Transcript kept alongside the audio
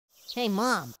Hey,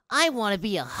 Mom, I want to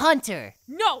be a hunter.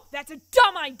 No, that's a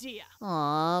dumb idea.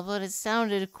 Aw, but it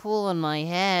sounded cool in my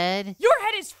head. Your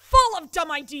head is full of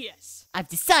dumb ideas. I've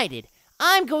decided.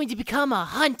 I'm going to become a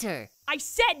hunter. I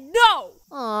said no.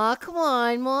 Aw, come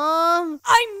on, Mom.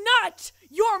 I'm not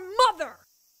your mother.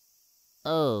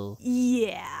 Oh.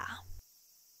 Yeah.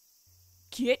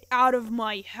 Get out of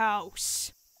my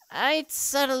house. I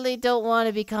suddenly don't want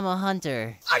to become a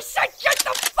hunter. I said get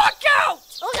the fuck out!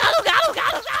 Oh God, oh God, oh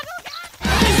God, oh God, oh God!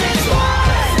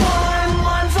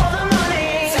 One for the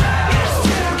money. It's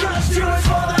two, 'cause two is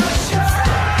for the show.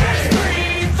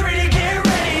 It's three to get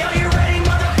ready. Are you ready,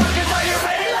 motherfuckers? Are you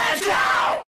ready? Let's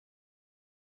go!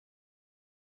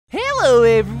 Hello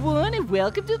everyone and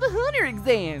welcome to the Hunter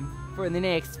exam. For the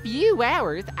next few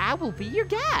hours, I will be your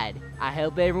guide. I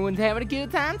hope everyone's having a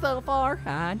good time so far.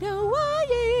 I know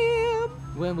I am.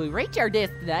 When we reach our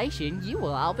destination, you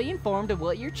will all be informed of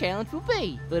what your challenge will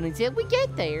be. But until we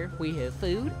get there, we have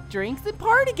food, drinks, and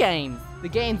party games. The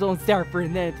games won't start for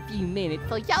another few minutes,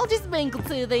 so y'all just mingle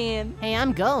till then. Hey,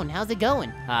 I'm Gon. How's it going?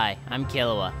 Hi, I'm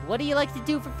Killua. What do you like to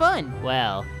do for fun?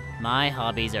 Well, my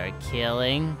hobbies are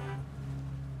killing.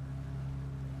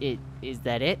 Is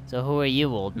that it? So who are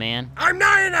you, old man? I'm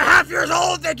 9.5 years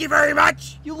old, thank you very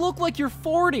much! You look like you're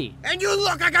 40. And you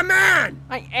look like a man!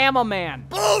 I am a man.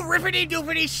 Bull rippity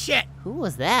doofity shit! Who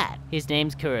was that? His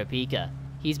name's Kurapika.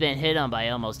 He's been hit on by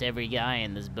almost every guy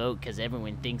in this boat because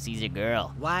everyone thinks he's a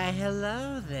girl. Why,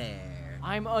 hello there.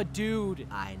 I'm a dude.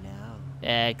 I know.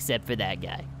 Except for that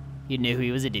guy. You knew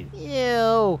he was a dude. Ew.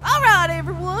 All right,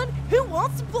 everyone. Who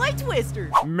wants to play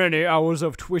Twister? Many hours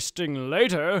of twisting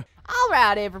later. All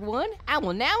right, everyone. I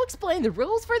will now explain the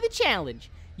rules for the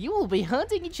challenge. You will be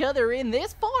hunting each other in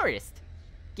this forest.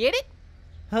 Get it?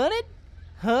 Hunted?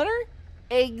 Hunter?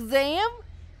 Exam?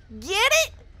 Get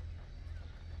it?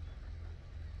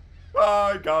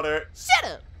 I got it.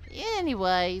 Shut up.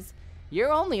 Anyways,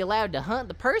 you're only allowed to hunt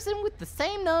the person with the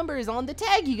same numbers on the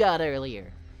tag you got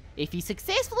earlier. If you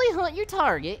successfully hunt your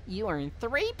target, you earn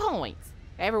 3 points.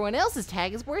 Everyone else's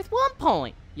tag is worth 1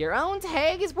 point. Your own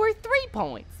tag is worth 3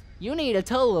 points. You need a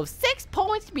total of 6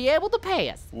 points to be able to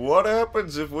pass. What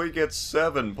happens if we get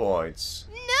 7 points?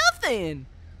 Nothing!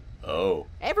 Oh.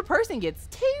 Every person gets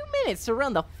 2 minutes to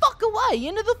run the fuck away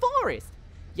into the forest.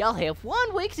 Y'all have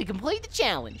 1 week to complete the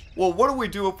challenge. Well, what do we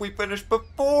do if we finish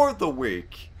before the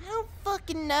week? I don't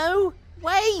fucking know.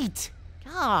 Wait!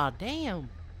 God damn.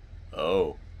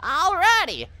 Oh.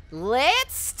 Alrighty,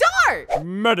 let's start!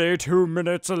 Many 2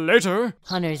 minutes later.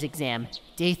 Hunter's exam,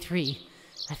 day 3.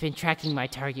 I've been tracking my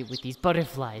target with these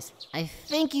butterflies. I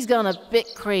think he's gone a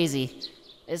bit crazy,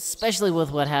 especially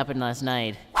with what happened last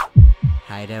night.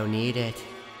 I don't need it.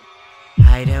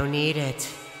 I don't need it.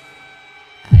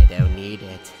 I don't need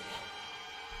it.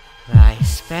 I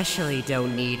especially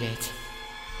don't need it.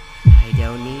 I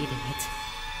don't need it.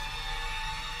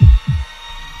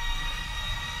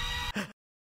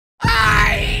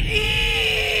 I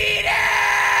need it!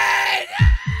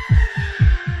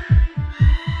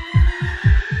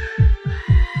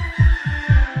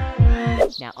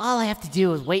 Now all I have to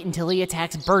do is wait until he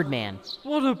attacks Birdman.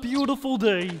 What a beautiful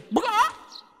day.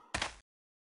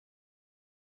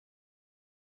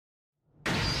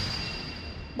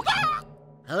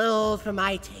 A little old for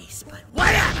my taste, but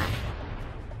whatever!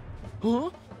 Huh?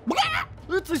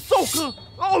 It's Hisoka!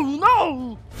 Oh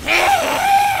no!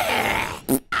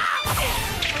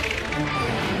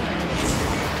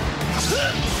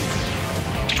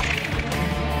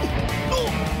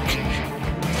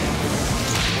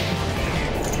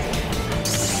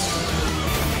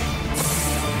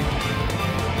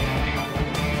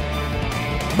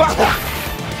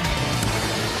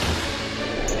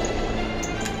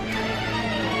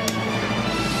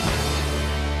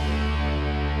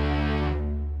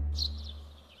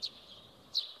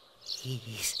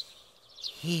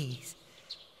 He's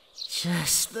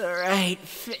just the right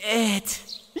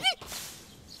fit.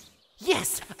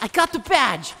 Yes, I got the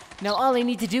badge! Now all I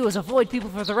need to do is avoid people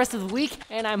for the rest of the week,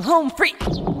 and I'm home free!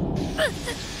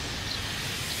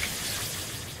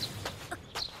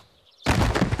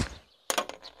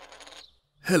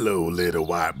 Hello, little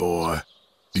white boy.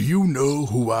 Do you know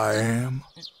who I am?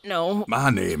 No. My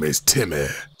name is Timmy,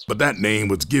 but that name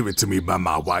was given to me by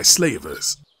my white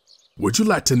slavers. Would you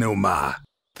like to know my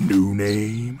new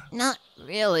name? Not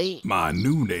really. My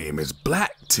new name is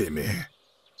Black Timmy.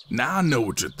 Now I know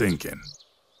what you're thinking.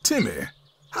 Timmy,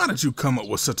 how did you come up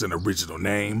with such an original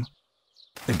name?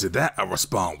 And to that I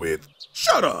respond with,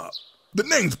 shut up! The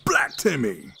name's Black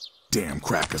Timmy! Damn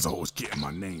crackers always getting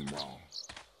my name wrong.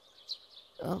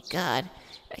 Oh God,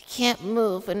 I can't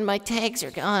move and my tags are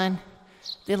gone.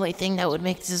 The only thing that would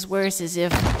make this worse is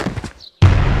if...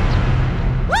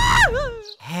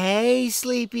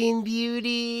 Sleeping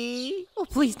Beauty. Oh,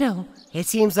 please, no. It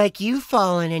seems like you've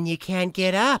fallen and you can't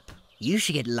get up. You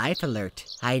should get Life Alert.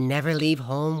 I never leave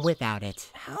home without it.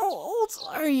 How old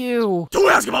are you?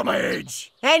 Don't ask about my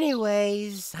age!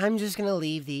 Anyways, I'm just gonna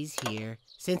leave these here,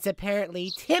 since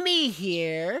apparently Timmy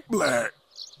here... Black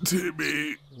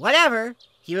Timmy. Whatever.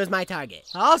 He was my target.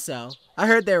 Also, I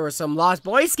heard there were some lost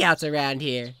Boy Scouts around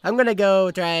here. I'm gonna go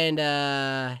try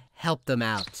and, help them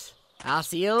out. I'll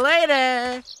see you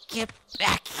later. Get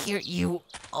back here, you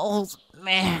old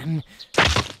man.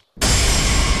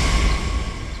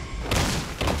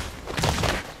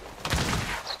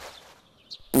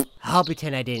 I'll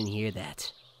pretend I didn't hear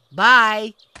that.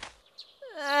 Bye.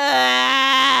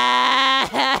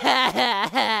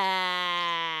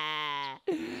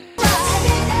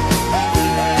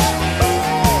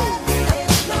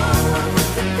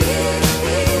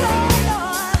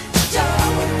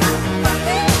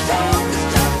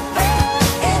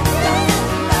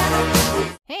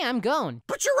 Hey, I'm gone.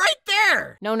 But you're right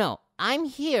there! No, I'm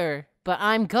here, but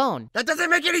I'm gone. That doesn't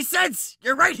make any sense!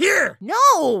 You're right here!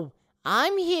 No!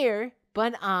 I'm here,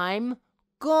 but I'm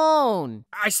gone.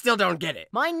 I still don't get it.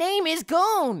 My name is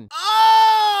Gone.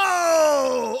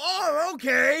 Oh,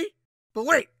 okay. But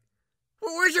wait,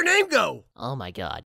 where's your name go? Oh my god.